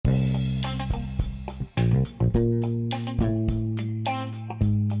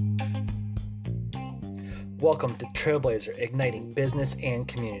Welcome to Trailblazer Igniting Business and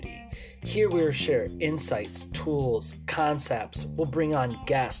Community. Here we'll share insights, tools, concepts. We'll bring on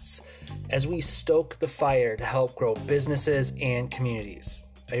guests as we stoke the fire to help grow businesses and communities.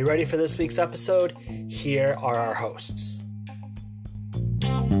 Are you ready for this week's episode? Here are our hosts.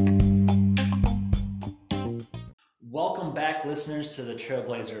 Welcome back, listeners, to the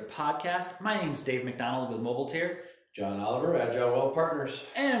Trailblazer podcast. My name is Dave McDonald with Mobile Tier. John Oliver, Agile Well Partners.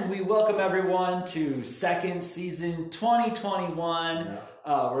 And we welcome everyone to second season 2021. We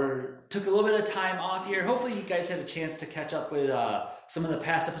took a little bit of time off here. Hopefully you guys had a chance to catch up with some of the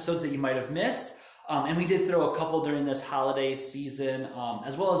past episodes that you might have missed. And we did throw a couple during this holiday season,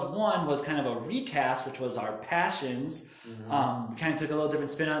 as well as one was kind of a recast, which was our passions. We kind of took a little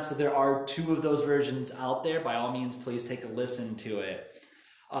different spin on it. So there are two of those versions out there. By all means, please take a listen to it.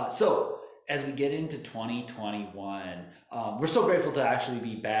 So as we get into 2021, we're so grateful to actually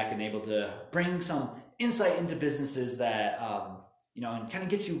be back and able to bring some insight into businesses that, and kind of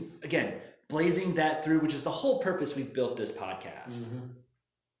get you, again, blazing that through, which is the whole purpose we've built this podcast.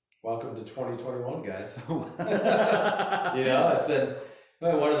 Welcome to 2021, guys. It's been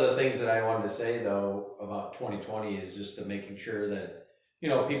one of the things that I wanted to say, though, about 2020 is just to making sure that,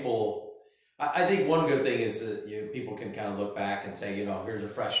 people, I think one good thing is that people can kind of look back and say, here's a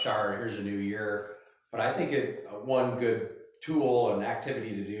fresh start, here's a new year. But I think one good tool and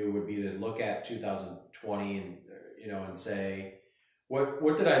activity to do would be to look at 2020 and say,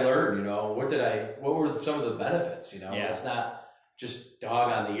 what did I learn? What were some of the benefits? It's not just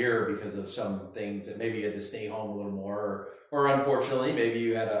dog on the year because of some things that maybe you had to stay home a little more, or unfortunately, maybe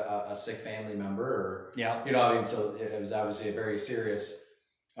you had a sick family member, so it was obviously a very serious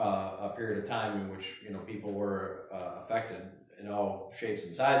a period of time in which people were affected in all shapes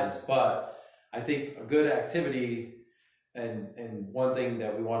and sizes. But I think a good activity and one thing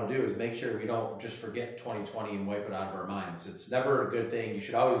that we want to do is make sure we don't just forget 2020 and wipe it out of our minds. It's never a good thing. You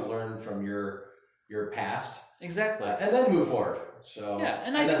should always learn from your past, exactly, and then move forward. So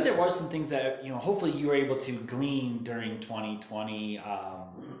and I think there were some things that hopefully you were able to glean during 2020.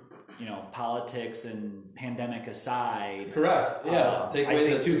 Politics and pandemic aside. Correct. Yeah. Take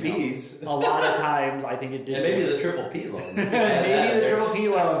away the two P's. A lot of times, I think it did. And maybe the triple P loan. Maybe the triple P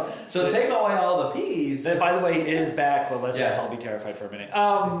loan. So take away all the P's. That, by the way, is back, but let's just all be terrified for a minute.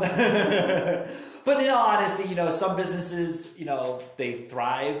 But in all honesty, some businesses, they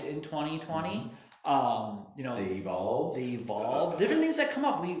thrived in 2020. They evolved. Different things that come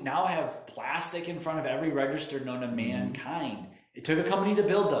up. We now have plastic in front of every register known to mankind. It took a company to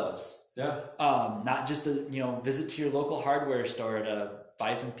build those. Yeah. Not just to, visit to your local hardware store to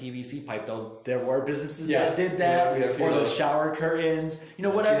buy some PVC pipe, though there were businesses that did that, or those shower curtains,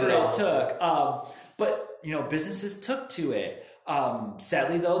 whatever it took. But businesses took to it.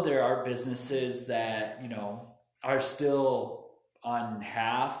 Sadly, though, there are businesses that, are still on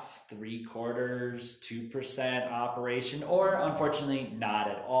half, 3/4, 2% operation, or unfortunately not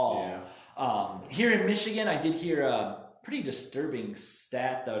at all. Yeah. Here in Michigan, I did hear pretty disturbing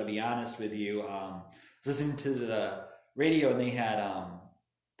stat, though, to be honest with you. Listening to the radio, and they had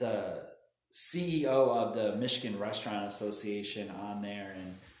the CEO of the Michigan Restaurant Association on there.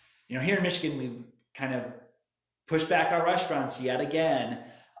 And, here in Michigan, we kind of pushed back our restaurants yet again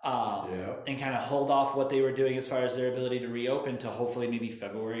and kind of hold off what they were doing as far as their ability to reopen to hopefully maybe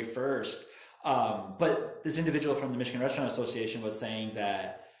February 1st. But this individual from the Michigan Restaurant Association was saying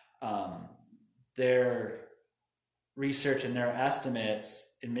that their research and their estimates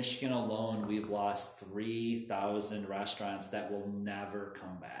in Michigan alone, we've lost 3,000 restaurants that will never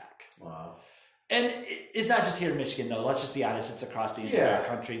come back. Wow. And it's not just here in Michigan, though. Let's just be honest. It's across the entire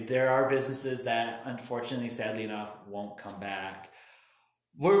country. There are businesses that, unfortunately, sadly enough, won't come back.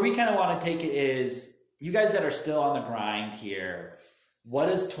 Where we kind of want to take it is, you guys that are still on the grind here, what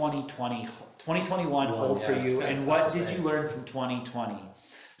does 2021 hold for you? And what did you learn from 2020? Yeah.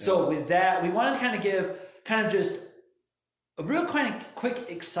 So with that, we want to kind of give just a real kind of quick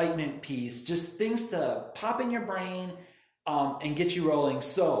excitement piece, just things to pop in your brain and get you rolling.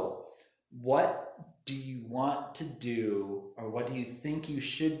 So what do you want to do, or what do you think you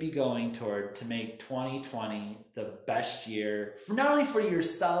should be going toward to make 2020 the best year, not only for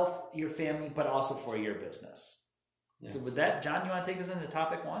yourself, your family, but also for your business? Yes. So with that, John, you want to take us into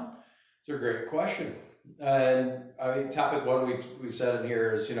topic one? It's a great question. And topic one we said in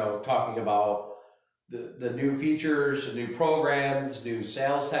here is, talking about the new features, the new programs, new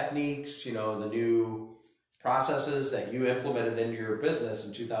sales techniques, the new processes that you implemented into your business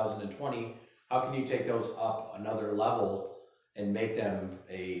in 2020. How can you take those up another level and make them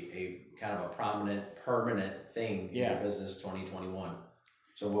a kind of a prominent, permanent thing in your business 2021.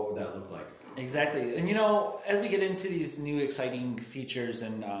 So what would that look like? Exactly. And, you know, as we get into these new exciting features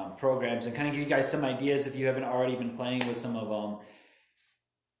and programs and kind of give you guys some ideas if you haven't already been playing with some of them,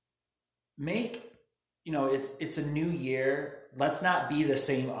 it's a new year. Let's not be the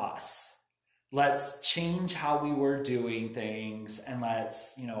same us. Let's change how we were doing things, and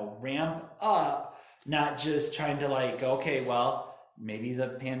let's, ramp up, not just trying to okay, well, maybe the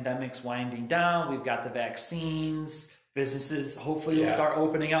pandemic's winding down. We've got the vaccines. Businesses hopefully will start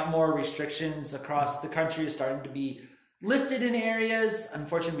opening up more. Restrictions across the country are starting to be lifted in areas.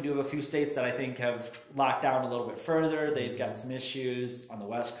 Unfortunately, we do have a few states that I think have locked down a little bit further. They've got some issues on the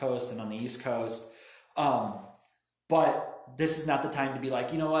West Coast and on the East Coast. But this is not the time to be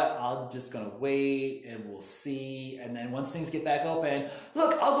like, you know what, I'm just going to wait and we'll see. And then once things get back open,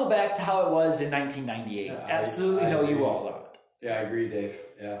 look, I'll go back to how it was in 1998. Yeah, absolutely, no, you all don't. Yeah, I agree, Dave.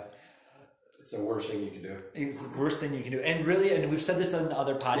 Yeah. It's the worst thing you can do. It's the worst thing you can do. And really, and we've said this on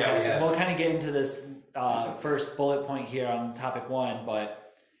other podcasts, and we'll kind of get into this first bullet point here on topic 1,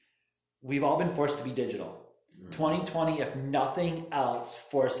 but we've all been forced to be digital. 2020, if nothing else,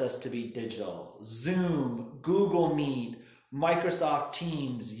 forced us to be digital. Zoom, Google Meet, Microsoft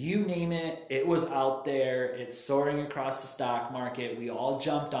Teams, you name it, it was out there. It's soaring across the stock market. We all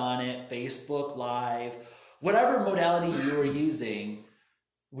jumped on it. Facebook Live, whatever modality you were using,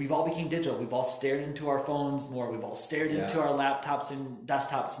 we've all become digital. We've all stared into our phones more. We've all stared into our laptops and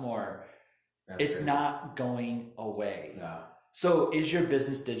desktops more. It's crazy. Not going away. No. So is your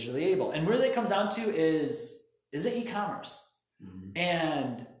business digitally able? And really it comes down to is it e-commerce? Mm-hmm.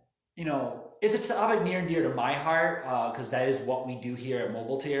 And, it's a topic near and dear to my heart because that is what we do here at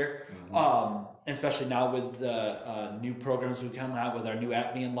Mobile Tier. Mm-hmm. Especially now with the new programs we've come out with our new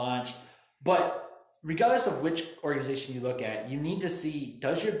app being launched. But regardless of which organization you look at, you need to see,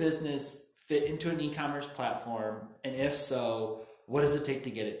 does your business fit into an e-commerce platform? And if so, what does it take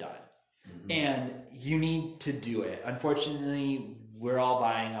to get it done? Mm-hmm. And you need to do it. Unfortunately, we're all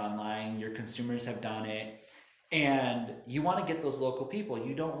buying online. Your consumers have done it. And you want to get those local people.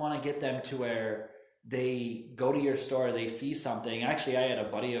 You don't want to get them to where they go to your store, they see something. Actually, I had a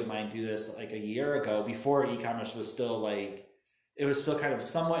buddy of mine do this like a year ago before e-commerce was still it was still kind of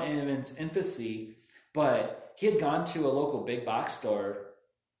somewhat in its infancy. But he had gone to a local big box store,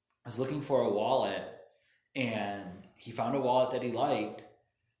 was looking for a wallet, and he found a wallet that he liked,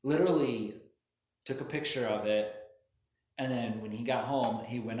 literally took a picture of it, and then when he got home,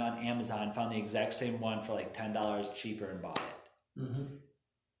 he went on Amazon, found the exact same one for like $10 cheaper and bought it. Mm-hmm.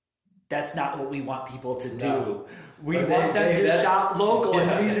 That's not what we want people to do. No. We want them to shop local, and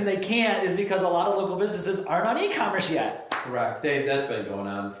the reason they can't is because a lot of local businesses aren't on e-commerce yet. Correct. Dave, that's been going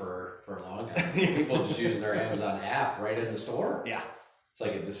on for a long time. People just using their Amazon app right in the store. Yeah. It's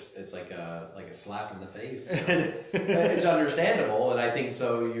like a slap in the face. It's understandable, and I think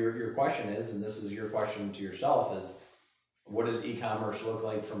so. Your question is, and this is your question to yourself, is what does e-commerce look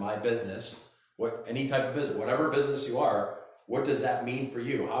like for my business? Any type of business, whatever business you are, what does that mean for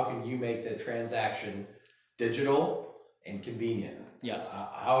you? How can you make the transaction digital and convenient? Yes.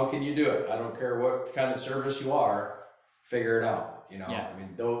 How can you do it? I don't care what kind of service you are. Figure it out. I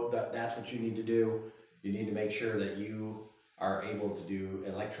mean, that's what you need to do. You need to make sure that you are able to do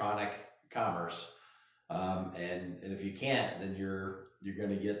electronic commerce. And if you can't, then you're going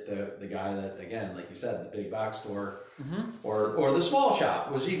to get the guy that, again, like you said, the big box store, mm-hmm. or the small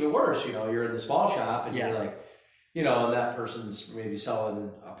shop was even worse. You're in the small shop and you're like, and that person's maybe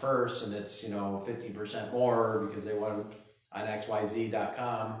selling a purse and it's, 50% more because they want on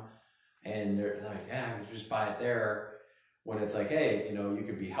XYZ.com, and they're like, yeah, just buy it there. When it's like, hey, you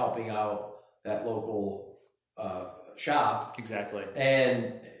could be helping out that local shop. Exactly.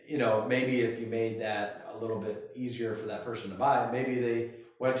 And, maybe if you made that a little bit easier for that person to buy, maybe they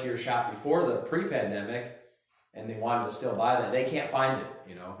went to your shop before the pre-pandemic and they wanted to still buy that. They can't find it,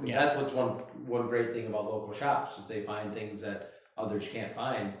 That's what's one great thing about local shops is they find things that others can't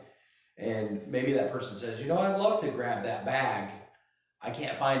find. And maybe that person says, I'd love to grab that bag. I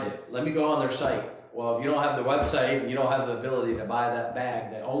can't find it. Let me go on their site. Well, if you don't have the website and you don't have the ability to buy that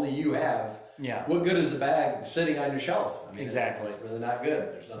bag that only you have, what good is the bag sitting on your shelf? I mean, exactly. It's really not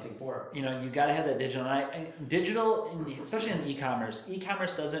good. There's nothing for it. You got to have that digital. Digital, especially in e-commerce,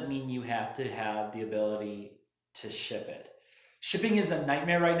 doesn't mean you have to have the ability to ship it. Shipping is a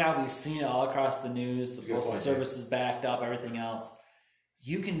nightmare right now. We've seen it all across the news. The postal service is backed up, everything else.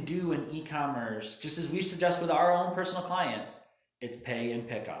 You can do an e-commerce, just as we suggest with our own personal clients, it's pay and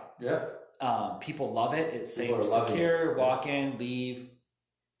pick up. Yeah. People love it. It's safe, secure, walk in, leave.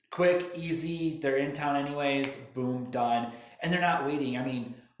 quick, easy. They're in town anyways. Boom, done. And they're not waiting. I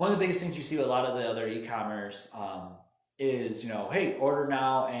mean, one of the biggest things you see with a lot of the other e-commerce is, hey, order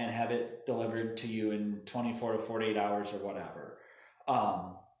now and have it delivered to you in 24 to 48 hours or whatever.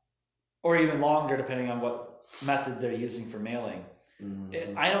 Or even longer, depending on what method they're using for mailing.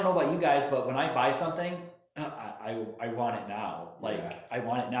 Mm-hmm. I don't know about you guys, but when I buy something, I want it now. I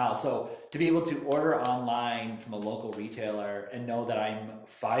want it now. So to be able to order online from a local retailer and know that I'm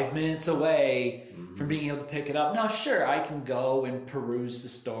 5 minutes away from being able to pick it up. Now, sure, I can go and peruse the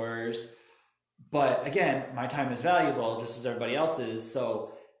stores, but again, my time is valuable just as everybody else's.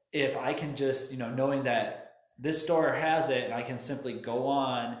 So if I can just, knowing that this store has it and I can simply go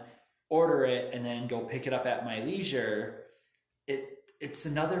on, order it, and then go pick it up at my leisure, it's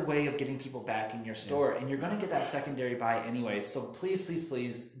another way of getting people back in your store, and you're going to get that secondary buy anyway. So please, please,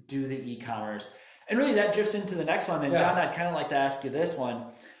 please do the e-commerce. And really that drifts into the next one. And John, I'd kind of like to ask you this one.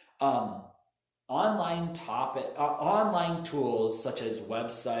 Online tools such as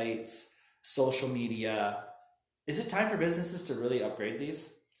websites, social media, is it time for businesses to really upgrade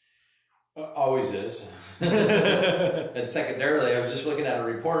these? Always is. And secondarily, I was just looking at a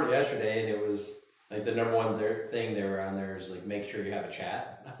report yesterday, and it was like the number one thing they were on there is like make sure you have a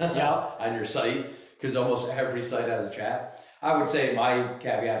chat on your site, because almost every site has a chat. I would say my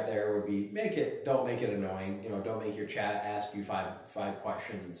caveat there would be don't make it annoying. Don't make your chat ask you five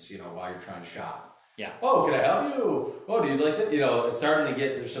questions, while you're trying to shop. Yeah. Oh, can I help you? Oh, do you like that? It's starting to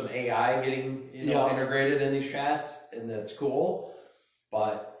there's some AI getting integrated in these chats, and that's cool,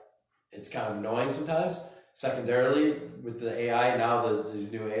 but it's kind of annoying sometimes. Secondarily, with the AI now, these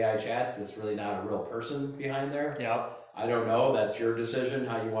new AI chats, that's really not a real person behind there. Yeah. I don't know. That's your decision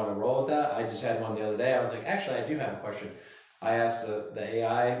how you want to roll with that. I just had one the other day. I was like, actually, I do have a question. I asked the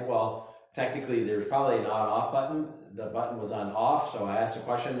AI. Well, technically, there's probably an on-off button. The button was on off, so I asked a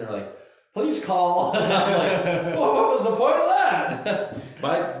question. They're like, please call. I'm like, well, what was the point of that?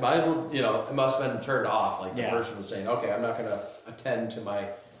 might as well, it must have been turned off. Like the person was saying, okay, I'm not going to attend to my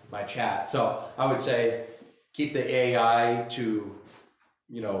chat. So I would say keep the AI to,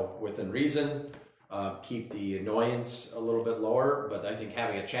 within reason. Keep the annoyance a little bit lower, but I think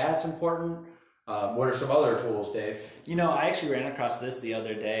having a chat's important. What are some other tools, Dave? I actually ran across this the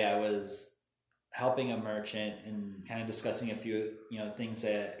other day. I was helping a merchant and kind of discussing a few, things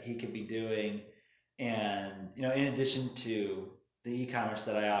that he could be doing. And, in addition to the e-commerce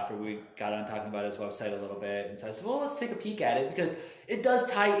that I offer, we got on talking about his website a little bit. And so I said, well, let's take a peek at it, because it does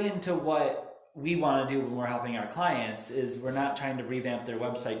tie into what we want to do when we're helping our clients. Is we're not trying to revamp their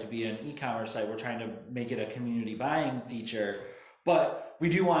website to be an e-commerce site. We're trying to make it a community buying feature, but we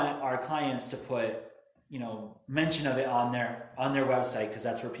do want our clients to put, mention of it on their website, because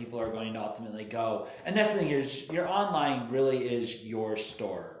that's where people are going to ultimately go. And that's the thing, is your online really is your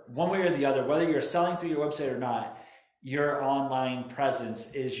store. One way or the other, whether you're selling through your website or not, your online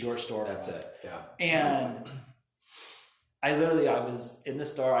presence is your store. That's it. Yeah. And I was in the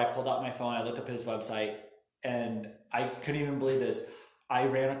store, I pulled out my phone, I looked up his website, and I couldn't even believe this. I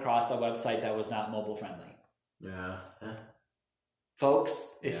ran across a website that was not mobile friendly. Yeah.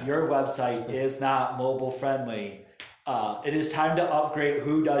 Folks, if your website is not mobile friendly, it is time to upgrade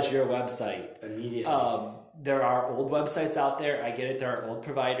who does your website. Immediately. There are old websites out there. I get it. There are old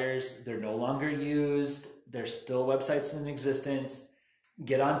providers. They're no longer used. There's still websites in existence.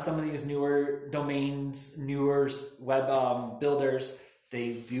 Get on some of these newer domains, newer web builders.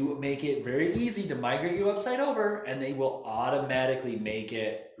 They do make it very easy to migrate your website over, and they will automatically make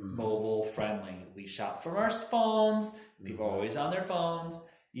it mobile friendly. We shop from our phones. People are always on their phones.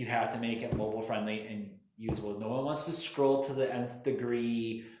 You have to make it mobile friendly and usable. No one wants to scroll to the nth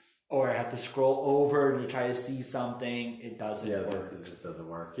degree or have to scroll over to try to see something. It doesn't work. It just doesn't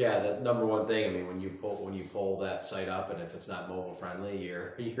work. Yeah, that number one thing. I mean, when you pull that site up, and if it's not mobile friendly,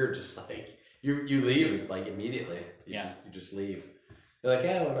 you're just like you leave like immediately. You just leave. You're like,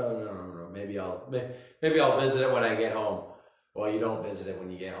 yeah, no. Maybe I'll visit it when I get home. Well, you don't visit it when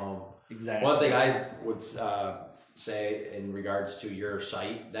you get home. Exactly. One thing I would say in regards to your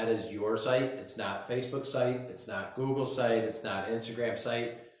site, that is your site. It's not Facebook site. It's not Google site. It's not Instagram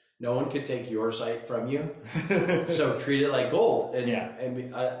site. No one could take your site from you. So treat it like gold. And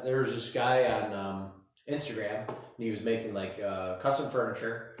there was this guy on Instagram, and he was making like custom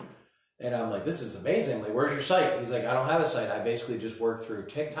furniture. And I'm like, this is amazing. I'm like, where's your site? He's like, I don't have a site. I basically just work through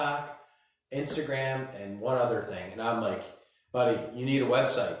TikTok, Instagram, and one other thing. And I'm like, buddy, you need a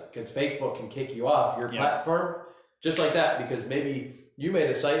website, because Facebook can kick you off your platform just like that, because maybe you made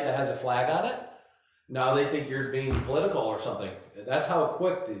a site that has a flag on it. Now they think you're being political or something. That's how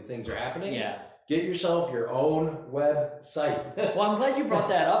quick these things are happening. Yeah. Get yourself your own website. Well, I'm glad you brought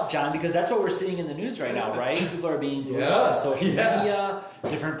that up, John, because that's what we're seeing in the news right now, right? People are being booed on social media,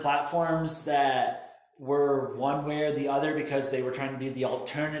 different platforms that were one way or the other because they were trying to be the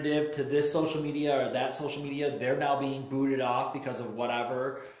alternative to this social media or that social media. They're now being booted off because of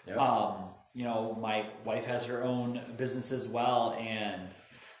whatever. Yep. My wife has her own business as well, and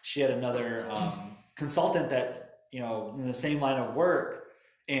she had another consultant that, in the same line of work,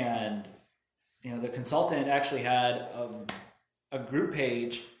 and the consultant actually had a group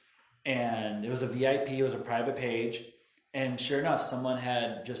page, and it was a VIP, it was a private page, and sure enough, someone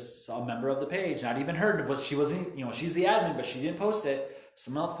had just a member of the page, not even her, but she wasn't, she's the admin, but she didn't post it.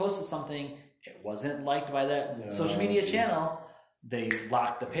 Someone else posted something, it wasn't liked by that social media channel. They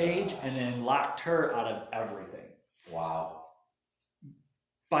locked the page and then locked her out of everything. Wow.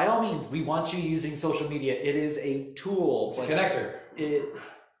 By all means, we want you using social media. It is a tool. It's a connector.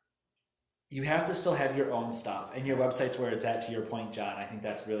 You have to still have your own stuff, and your website's where it's at, to your point, John. I think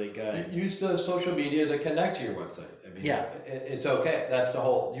that's really good. Use the social media to connect to your website. It's okay. That's the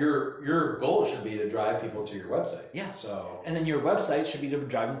whole, your goal should be to drive people to your website. Yeah. So, and then your website should be to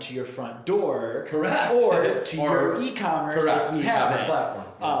drive them to your front door. Correct. Or to your e-commerce. Correct. If you have e-commerce platform.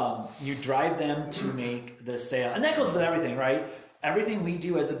 Yeah. You drive them to make the sale. And that goes with everything, right? Everything we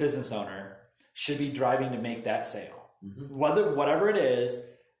do as a business owner should be driving to make that sale. Mm-hmm. Whatever it is,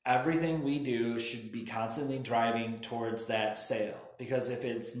 everything we do should be constantly driving towards that sale. Because if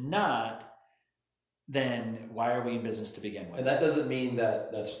it's not, then why are we in business to begin with? And that doesn't mean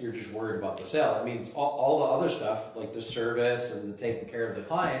that you're just worried about the sale. It means all the other stuff, like the service and the taking care of the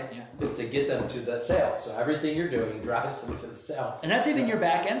client, is to get them to that sale. So everything you're doing drives them to the sale. And that's even your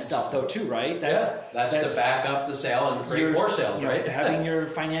back end stuff, though, too, right? That's to back up the sale and create more sales, right? Having your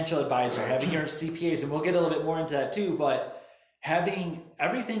financial advisor, having your CPAs, and we'll get a little bit more into that too, but having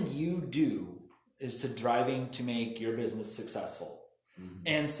everything you do is to driving to make your business successful. Mm-hmm.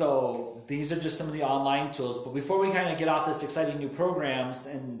 And so these are just some of the online tools. But before we kind of get off this exciting new programs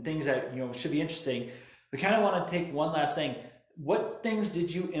and things that should be interesting, we kind of want to take one last thing. What things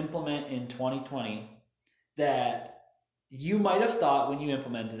did you implement in 2020 that you might have thought when you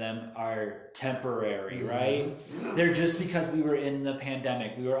implemented them are temporary, mm-hmm. right? They're just because we were in the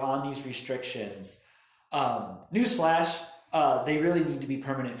pandemic. We were on these restrictions. Newsflash, they really need to be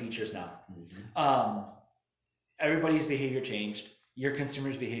permanent features now. Mm-hmm. Everybody's behavior changed. Your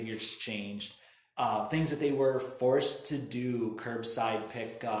consumers' behaviors changed. Things that they were forced to do, curbside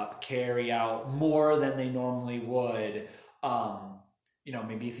pickup, carry out more than they normally would.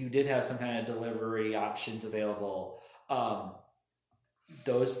 Maybe if you did have some kind of delivery options available,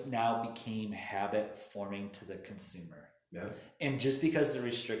 those now became habit forming to the consumer. Yeah. And just because the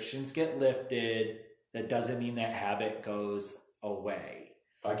restrictions get lifted, that doesn't mean that habit goes away.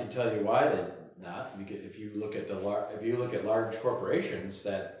 I can tell you why they not. If you look at large corporations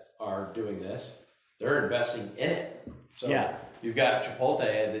that are doing this, they're investing in it. So you've got Chipotle.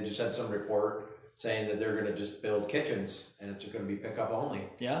 They just had some report saying that they're going to just build kitchens and it's going to be pickup only.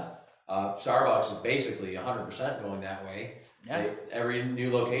 Yeah. Starbucks is basically 100% going that way. Yeah. Every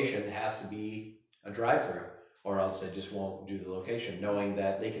new location has to be a drive-through, or else they just won't do the location, knowing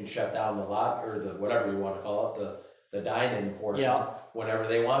that they can shut down the lot or the whatever you want to call it, the dine-in portion whenever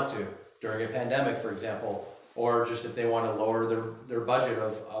they want to during a pandemic, for example, or just if they want to lower their budget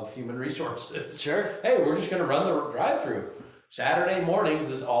of human resources. Sure. Hey, we're just going to run the drive-through. Saturday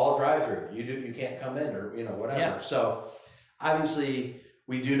mornings is all drive-through. You can't come in or whatever. Yeah. So obviously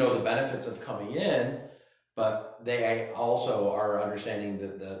we do know the benefits of coming in, but they also are understanding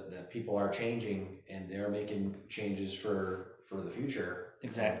that people are changing and they're making changes for the future.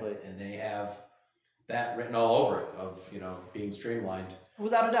 Exactly. And they have that written all over it of, being streamlined.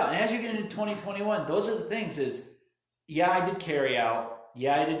 Without a doubt. And as you get into 2021, those are the things is, I did carry out.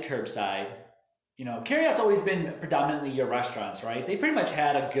 I did curbside. Carry out's always been predominantly your restaurants, right? They pretty much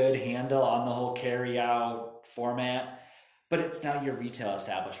had a good handle on the whole carry out format, but it's now your retail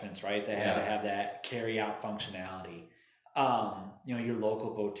establishments, right? That had to have that carry out functionality. Your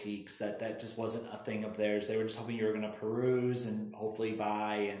local boutiques, that just wasn't a thing of theirs. They were just hoping you were going to peruse and hopefully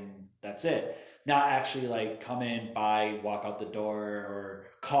buy, and that's it. Not actually like come in, buy, walk out the door, or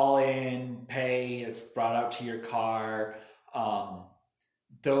call in, pay, it's brought out to your car.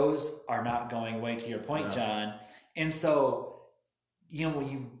 Those are not going away, to your point, John. And so,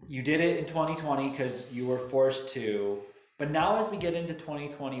 you did it in 2020 because you were forced to. But now as we get into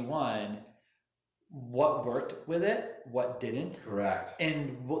 2021, what worked with it, what didn't. Correct.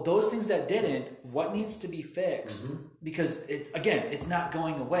 And those things that didn't, what needs to be fixed? Mm-hmm. Because, it's not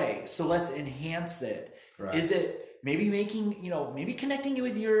going away. So let's enhance it. Correct. Is it maybe making, maybe connecting you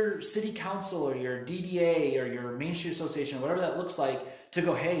with your city council or your DDA or your Main Street Association, whatever that looks like, to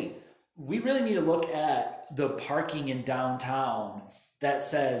go, hey, we really need to look at the parking in downtown that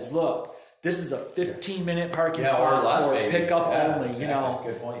says, look, this is a 15-minute parking spot for pickup only,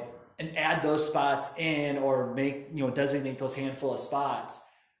 exactly. Good point. And add those spots in, or make, designate those handful of spots.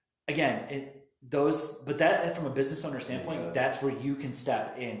 Again, but that, from a business owner standpoint, that's where you can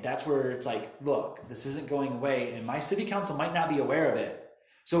step in. That's where it's like, look, this isn't going away, and my city council might not be aware of it.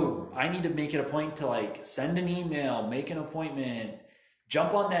 So I need to make it a point to like send an email, make an appointment,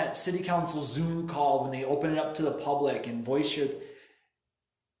 jump on that city council Zoom call when they open it up to the public, and voice your.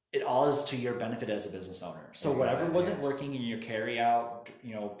 It all is to your benefit as a business owner. So whatever wasn't working in your carry out,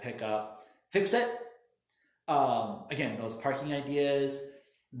 pick up, fix it. Again, those parking ideas,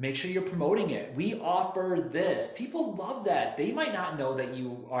 make sure you're promoting it. We offer this. People love that. They might not know that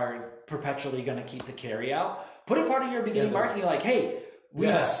you are perpetually going to keep the carry out. Put a part of your beginning marketing like, hey, we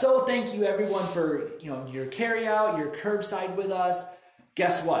so thank you everyone for, your carry out, your curbside with us.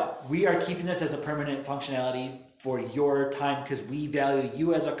 Guess what? We are keeping this as a permanent functionality for your time because we value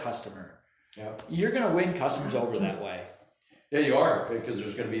you as a customer. Yep. You're going to win customers over that way. Yeah, you are, because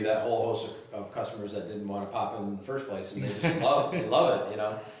there's going to be that whole host of customers that didn't want to pop in the first place, and they just love it.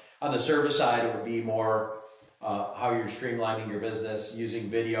 On the service side, it would be more how you're streamlining your business using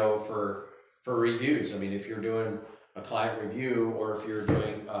video for reviews. I mean, if you're doing a client review, or if you're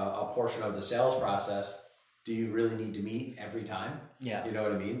doing a portion of the sales process, do you really need to meet every time? Yeah. You know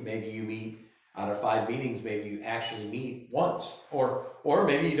what I mean? Maybe you meet out of 5 meetings, maybe you actually meet once, or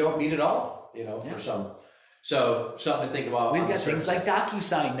maybe you don't meet at all, for some. So something to think about. We've got things like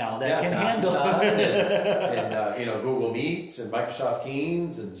DocuSign now that can handle and Google Meets and Microsoft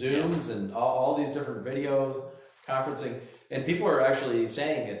Teams and Zooms and all these different video conferencing. And people are actually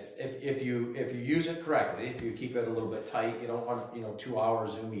saying it's if you use it correctly, if you keep it a little bit tight, you don't want 2-hour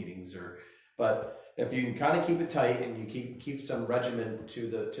Zoom meetings, but if you can kind of keep it tight and you keep some regimen to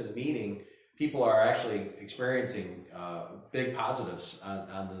the meeting, people are actually experiencing big positives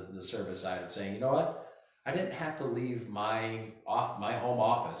on the service side, and saying, you know what, I didn't have to leave my home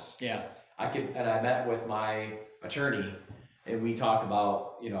office. Yeah, and I met with my attorney, and we talked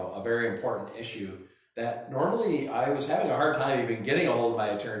about a very important issue that normally I was having a hard time even getting a hold of my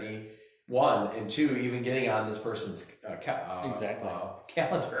attorney. 1, and 2, even getting on this person's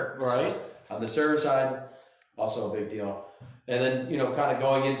calendar. Right. So, on the service side, also a big deal. And then, kind of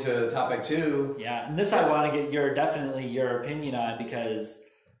going into topic 2. Yeah, and this I want to get your opinion on, because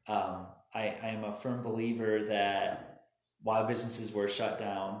I am a firm believer that while businesses were shut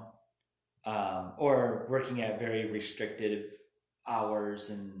down or working at very restricted hours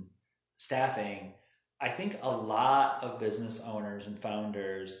and staffing, I think a lot of business owners and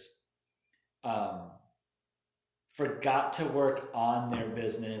founders forgot to work on their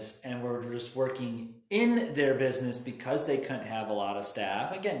business and were just working in their business because they couldn't have a lot of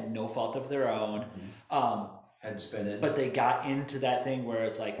staff. Again, no fault of their own. Head spinning. But they got into that thing where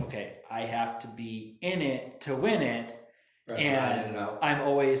it's like, okay, I have to be in it to win it. Right, and I'm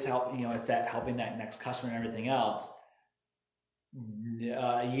always helping that next customer and everything else.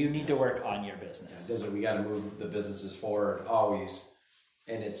 You need to work on your business. Yeah, we got to move the businesses forward always.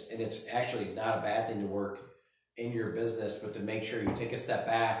 And it's actually not a bad thing to work in your business, but to make sure you take a step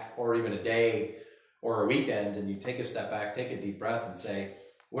back, or even a day or a weekend, and you take a step back, take a deep breath, and say,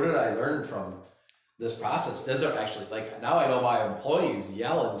 what did I learn from this process? Does it actually, now I know my employees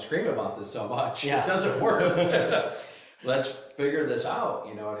yell and scream about this so much. Yeah. It doesn't work. Let's figure this out,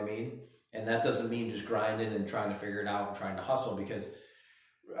 you know what I mean? And that doesn't mean just grinding and trying to figure it out and trying to hustle, because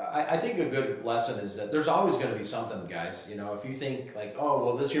I think a good lesson is that there's always going to be something, guys. If you think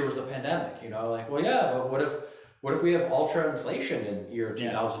this year was the pandemic, well, yeah, but what if we have ultra inflation in year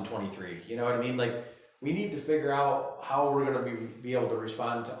 2023? You know what I mean? We need to figure out how we're going to be able to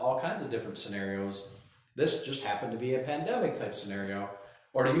respond to all kinds of different scenarios. This just happened to be a pandemic type scenario,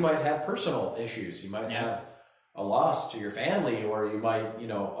 or you might have personal issues. You might have a loss to your family, or you might,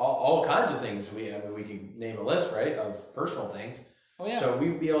 all kinds of things. We can name a list, right, of personal things. Oh, yeah. So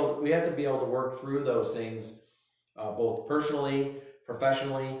we have to be able to work through those things, both personally,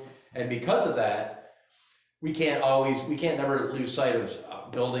 professionally, and because of that, we can't never lose sight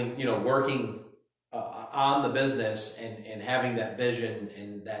of building, working on the business and having that vision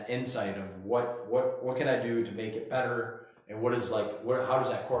and that insight of what can I do to make it better, and how does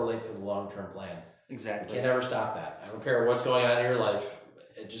that correlate to the long-term plan? Exactly. You can't ever stop that. I don't care what's going on in your life.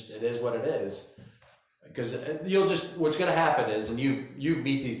 It is what it is. Because what's going to happen is, and you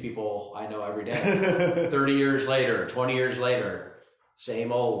meet these people, I know, every day, 30 years later, 20 years later,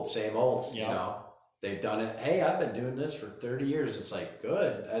 same old, they've done it. Hey, I've been doing this for 30 years. It's like,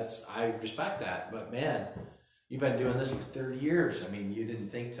 good. I respect that. But man, you've been doing this for 30 years. I mean, you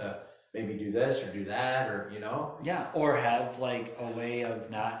didn't think to maybe do this or do that, or, Yeah, or have like a way of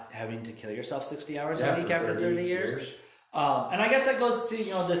not having to kill yourself 60 hours a week after 30 years. And I guess that goes to,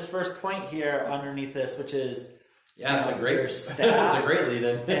 this first point here underneath this, which is, it's a great staff. It's a great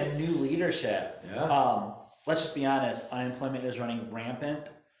lead-in. And new leadership. Yeah. Let's just be honest, unemployment is running rampant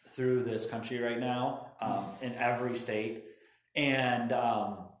through this country right now, in every state. And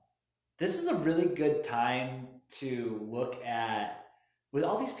this is a really good time to look at, with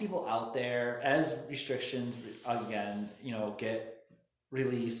all these people out there, as restrictions again, get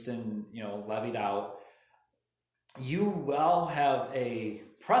released and levied out, you will have a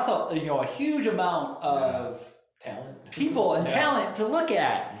huge amount of talent, people and talent to look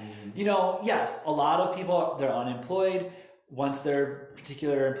at. Yes, a lot of people, they're unemployed. Once their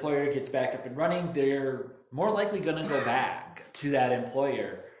particular employer gets back up and running, they're more likely going to go back to that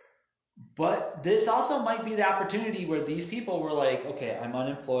employer. But this also might be the opportunity where these people were like, okay, I'm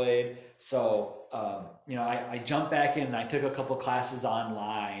unemployed, so I jumped back in and I took a couple classes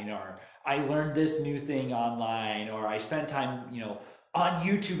online, or I learned this new thing online, or I spent time on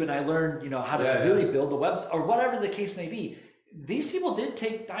YouTube and I learned how to really build the website, or whatever the case may be. These people did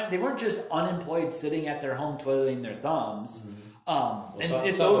take time. They weren't just unemployed sitting at their home twiddling their thumbs. And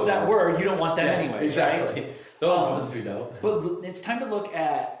if those that were, you don't want them anyway. Exactly. Right? Those ones we don't. But it's time to look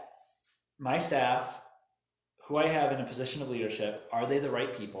at my staff, who I have in a position of leadership. Are they the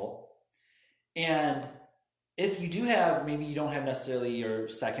right people? And if you do have, maybe you don't have necessarily your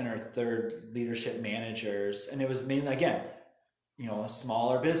second or third leadership managers, and it was mainly, again, a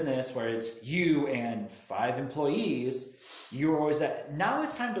smaller business where it's you and 5 employees, you're always at. Now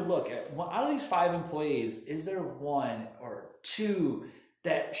it's time to look at, out of these 5 employees, is there 1 or 2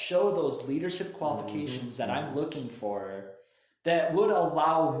 that show those leadership qualifications that I'm looking for, that would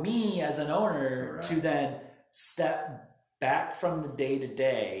allow me as an owner to then step back from the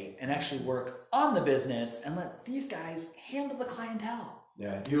day-to-day and actually work on the business and let these guys handle the clientele.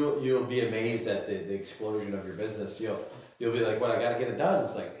 Yeah, you'll be amazed at the explosion of your business. You'll be like, "What? I got to get it done."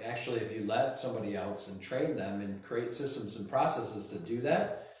 It's like, actually, if you let somebody else and train them and create systems and processes to do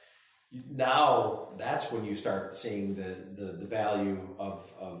that, now that's when you start seeing the value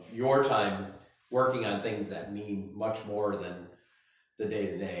of your time working on things that mean much more than the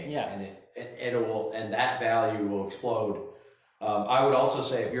day-to-day. Yeah. And that value will explode. I would also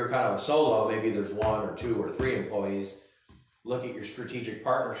say, if you're kind of a solo, maybe there's 1 or 2 or 3 employees, look at your strategic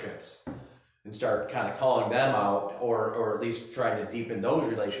partnerships and start kind of calling them out, or at least trying to deepen those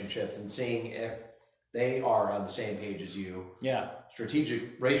relationships and seeing if they are on the same page as you. Yeah.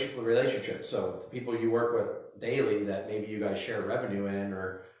 Strategic relationships. So the people you work with daily that maybe you guys share revenue in,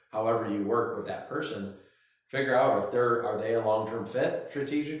 or however you work with that person, figure out if are they a long-term fit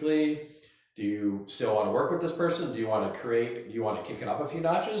strategically. Do you still want to work with this person? Do you want to kick it up a few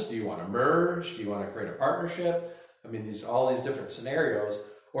notches? Do you want to merge? Do you want to create a partnership? I mean, all these different scenarios.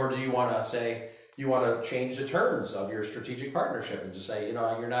 Or do you want to say, you want to change the terms of your strategic partnership and just say,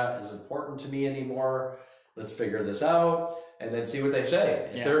 you're not as important to me anymore. Let's figure this out, and then see what they say.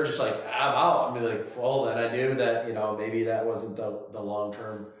 If they're just like, I'm out, I'll be like, well, then I knew that, maybe that wasn't the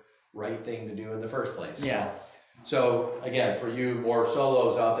long-term right thing to do in the first place. Yeah. So again, for you more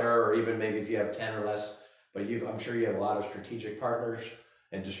solos out there, or even maybe if you have 10 or less, but I'm sure you have a lot of strategic partners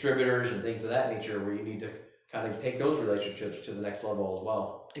and distributors and things of that nature where you need to kind of take those relationships to the next level as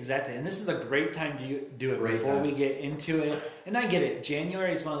well. Exactly. And this is a great time to do it before we get into it. And I get it.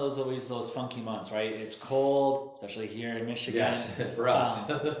 January is one of those funky months, right? It's cold, especially here in Michigan. Yes, for us.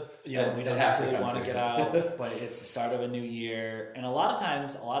 We don't necessarily want to get out, but it's the start of a new year. And a lot of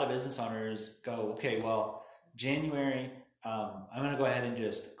times, a lot of business owners go, okay, well, January, I'm going to go ahead and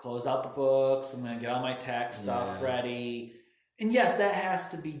just close out the books. I'm going to get all my tax stuff ready. And yes, that has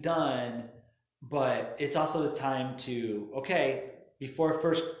to be done. But it's also the time to, before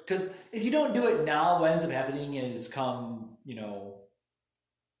first, because if you don't do it now, what ends up happening is come,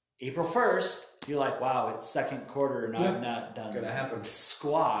 April 1st, you're like, wow, it's second quarter and I'm not done. It's going to happen.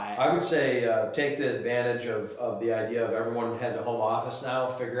 Squat. I would say take the advantage of the idea of everyone has a home office now.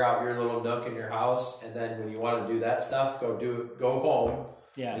 Figure out your little nook in your house, and then when you want to do that stuff, go home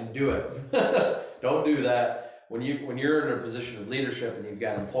and do it. Don't do that. When you're in a position of leadership and you've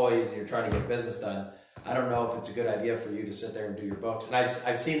got employees and you're trying to get business done, I don't know if it's a good idea for you to sit there and do your books. And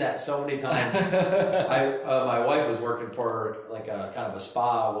I've seen that so many times. My wife was working for like a kind of a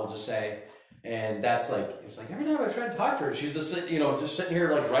spa, we'll just say, and it's like every time I try to talk to her, she's just sitting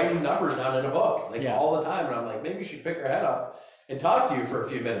here like writing numbers down in a book all the time, and I'm like, maybe you should pick her head up and talk to you for a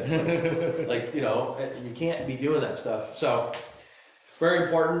few minutes. Like, you know, you can't be doing that stuff. So very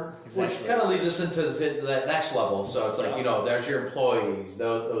important, exactly. Which kind of leads us into that next level. So it's like, you know, there's your employees,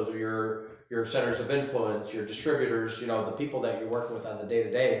 those are your centers of influence, your distributors, you know, the people that you're working with on the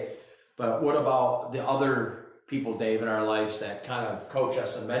day-to-day. But what about the other people, Dave, in our lives that kind of coach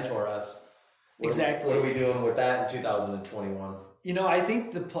us and mentor us? Exactly. What are we doing with that in 2021? You know, I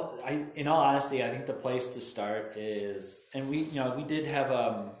think in all honesty, I think the place to start is, and we did have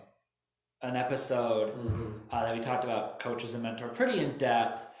an episode that we talked about coaches and mentors pretty in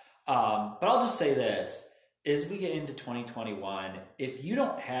depth. But I'll just say this: as we get into 2021, if you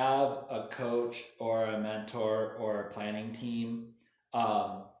don't have a coach or a mentor or a planning team,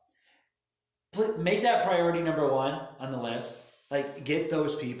 make that priority number one on the list. Like, get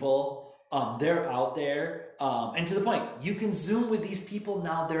those people. They're out there. And to the point, you can Zoom with these people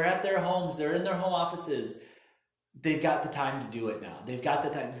now. They're at their homes. They're in their home offices. They've got the time to do it now. They've got the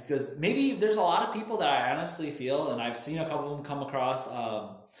time, because maybe there's a lot of people that I honestly feel, and I've seen a couple of them come across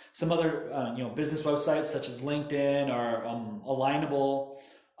some other business websites such as LinkedIn or Alignable,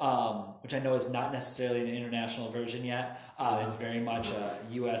 which I know is not necessarily an international version yet. It's very much a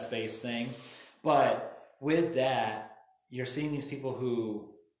US-based thing. But with that, you're seeing these people who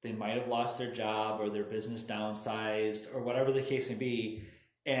they might have lost their job or their business downsized or whatever the case may be,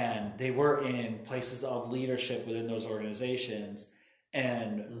 and they were in places of leadership within those organizations,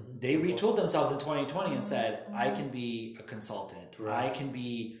 and they retooled themselves in 2020 and said, I can be a consultant, right. I can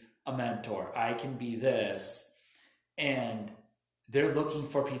be a mentor, I can be this. And they're looking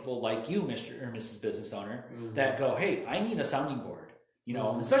for people like you, Mr. or Mrs. Business Owner, that go, hey, I need a sounding board. You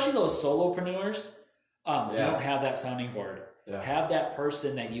know, especially those solopreneurs, you don't have that sounding board. Yeah. Have that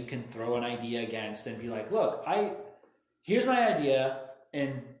person that you can throw an idea against and be like, look, here's my idea,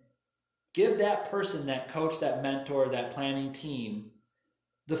 and give that person, that coach, that mentor, that planning team,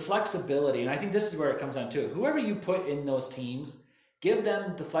 the flexibility. And I think this is where it comes down to it. Whoever you put in those teams, give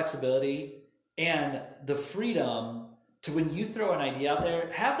them the flexibility and the freedom to, when you throw an idea out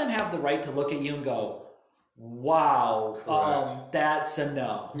there, have them have the right to look at you and go, wow, that's a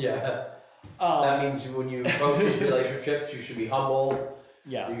no. Yeah. That means when you approach these relationships, you should be humble.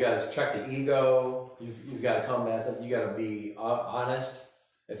 Yeah. You got to check the ego. You've got to come at them. You got to be honest.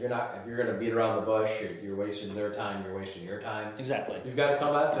 If you're going to beat around the bush, you're wasting their time. You're wasting your time. Exactly. You've got to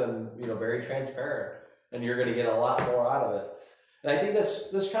come at them, very transparent, and you're going to get a lot more out of it. And I think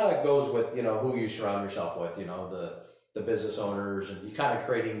this kind of goes with, who you surround yourself with, the business owners, and you kind of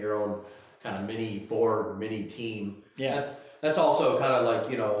creating your own kind of mini board, mini team. Yeah. That's also kind of like,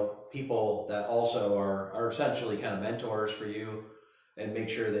 people that also are essentially kind of mentors for you, and make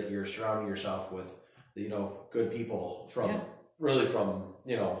sure that you're surrounding yourself with, good people from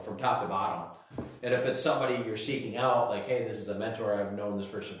top to bottom. And if it's somebody you're seeking out, like, hey, this is a mentor, I've known this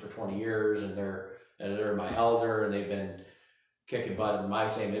person for 20 years and they're my elder and they've been kicking butt in my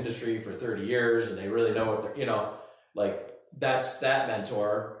same industry for 30 years and they really know what they're, like, that's that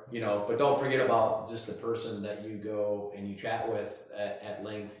mentor, but don't forget about just the person that you go and you chat with at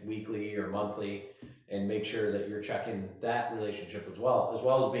length, weekly or monthly, and make sure that you're checking that relationship as well as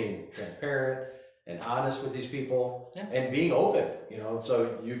being transparent and honest with these people, and being open,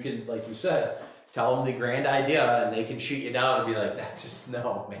 so you can, like you said, tell them the grand idea and they can shoot you down and be like, that's just,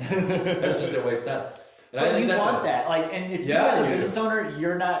 no, man, that's just a waste of time. And I think you want that, like, and if you as a business owner,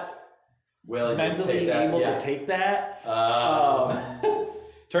 you're not mentally able to take that. Turn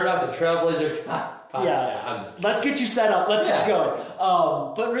off the Trailblazer podcast. Yeah, let's get you set up. Let's get you going.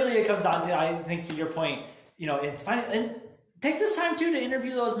 But really, it comes down to, I think, to your point, and take this time too to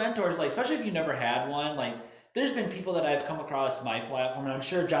interview those mentors. Like, especially if you never had one. Like, there's been people that I've come across my platform, and I'm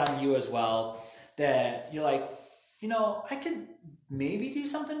sure John, you as well, that you're like, I could maybe do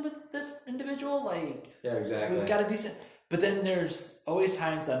something with this individual. Like, yeah, exactly. We've got a decent. But then there's always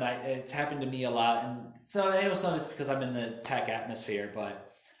times that it's happened to me a lot, and so I know some of it's because I'm in the tech atmosphere, but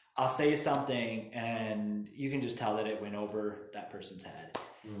I'll say something and you can just tell that it went over that person's head.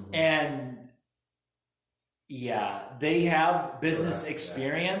 And they have business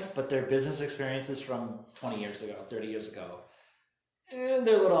experience, but their business experience is from 20 years ago, 30 years ago. And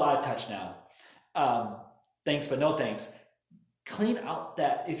they're a little out of touch now. Thanks, but no thanks. Clean out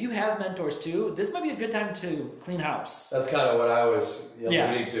that. If you have mentors too, this might be a good time to clean house. That's kind of what I was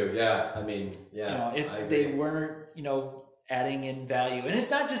alluding to. Yeah, I mean, if they weren't, adding in value, and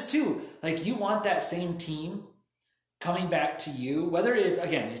it's not just two. Like, you want that same team coming back to you, whether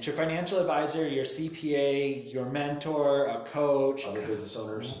it's your financial advisor, your CPA, your mentor, a coach, other business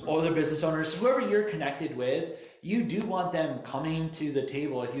owners, whoever you're connected with, you do want them coming to the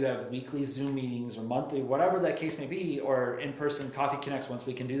table if you have weekly Zoom meetings or monthly, whatever that case may be, or in-person Coffee Connects once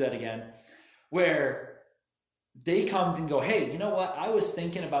we can do that again, where they come and go, hey, you know what? I was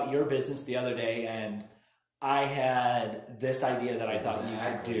thinking about your business the other day and I had this idea that I thought you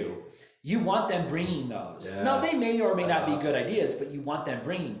could do. You want them bringing those. Yeah. Now, they may or may not be good ideas, but you want them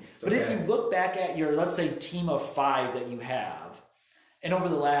bringing. But if you look back at your, let's say, team of 5 that you have, and over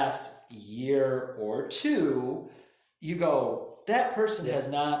the last year or 2, you go, that person has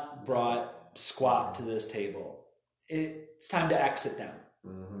not brought squat to this table. It's time to exit them.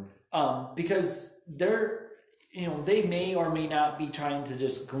 Because they're, they may or may not be trying to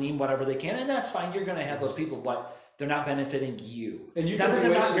just glean whatever they can, and that's fine. You're going to have those people, but they're not benefiting you. And you can be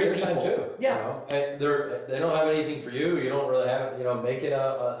wasting your time too. Yeah. They don't have anything for you. You don't really have, make it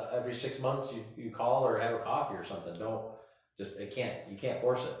every 6 months you call or have a coffee or something. You can't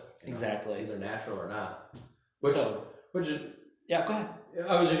force it. Exactly. It's either natural or not. Yeah, go ahead.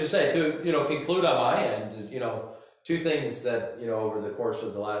 I was just going to say, to, conclude on my end is, 2 things that, over the course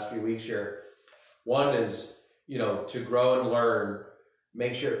of the last few weeks here. One is, to grow and learn.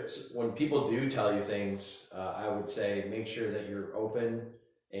 Make sure when people do tell you things, I would say make sure that you're open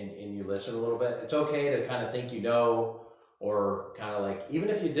and you listen a little bit. It's okay to kind of think or kind of like, even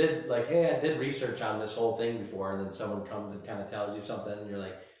if you did like, hey, I did research on this whole thing before, and then someone comes and kind of tells you something and you're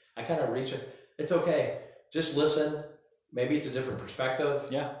like, I kind of researched. It's okay. Just listen. Maybe it's a different perspective.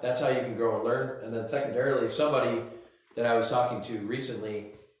 Yeah. That's how you can grow and learn. And then secondarily, somebody that I was talking to recently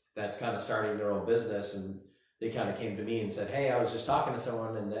that's kind of starting their own business, and they kind of came to me and said, hey, I was just talking to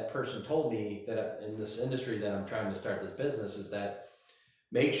someone and that person told me that in this industry that I'm trying to start this business is that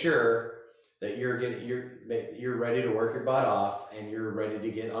make sure that you're ready to work your butt off and you're ready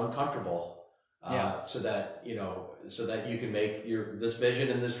to get uncomfortable. So that you can make this vision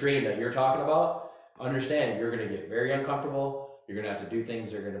and this dream that you're talking about, understand you're going to get very uncomfortable. You're going to have to do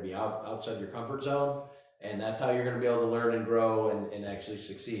things that are going to be outside your comfort zone. And that's how you're going to be able to learn and grow and actually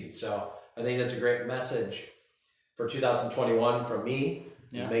succeed. So I think that's a great message for 2021 from me,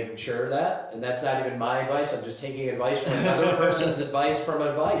 is making sure that, and that's not even my advice. I'm just taking advice from another person's advice from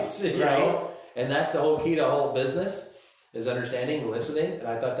advice, you know? And that's the whole key to whole business, is understanding, listening. And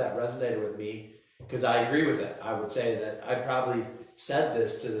I thought that resonated with me because I agree with it. I would say that I probably said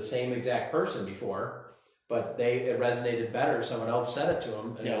this to the same exact person before, but it resonated better. Someone else said it to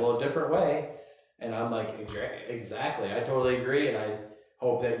them in a little different way. And I'm like, exactly. I totally agree. And I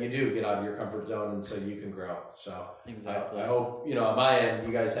hope that you do get out of your comfort zone and so you can grow. So exactly. I hope, on my end,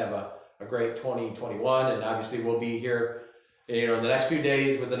 you guys have a great 2021. And obviously we'll be here, in the next few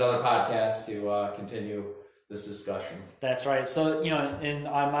days with another podcast to continue this discussion. That's right. So, in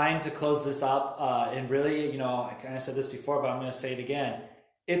our mind, to close this up, and really, I kind of said this before, but I'm going to say it again.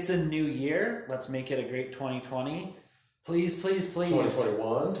 It's a new year. Let's make it a great 2020. Please.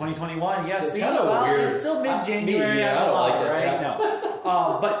 2021. Yes. It's still mid-January. I don't like it, right? Yeah.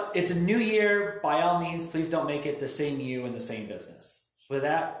 No. But it's a new year. By all means, please don't make it the same you in the same business. So with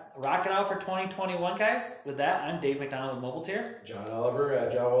that, rock it out for 2021, guys. With that, I'm Dave McDonald with Mobile Tier. John Oliver,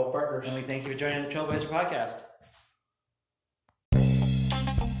 Agile Wealth Partners. And we thank you for joining the Trailblazer Podcast.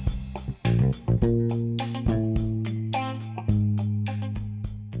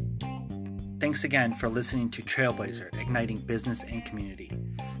 Thanks again for listening to Trailblazer, Igniting Business and Community.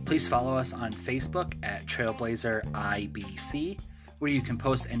 Please follow us on Facebook at Trailblazer IBC, where you can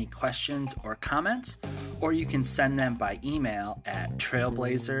post any questions or comments, or you can send them by email at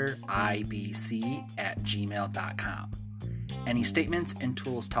trailblazeribc@gmail.com. Any statements and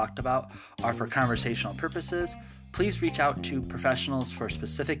tools talked about are for conversational purposes. Please reach out to professionals for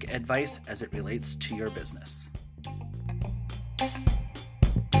specific advice as it relates to your business.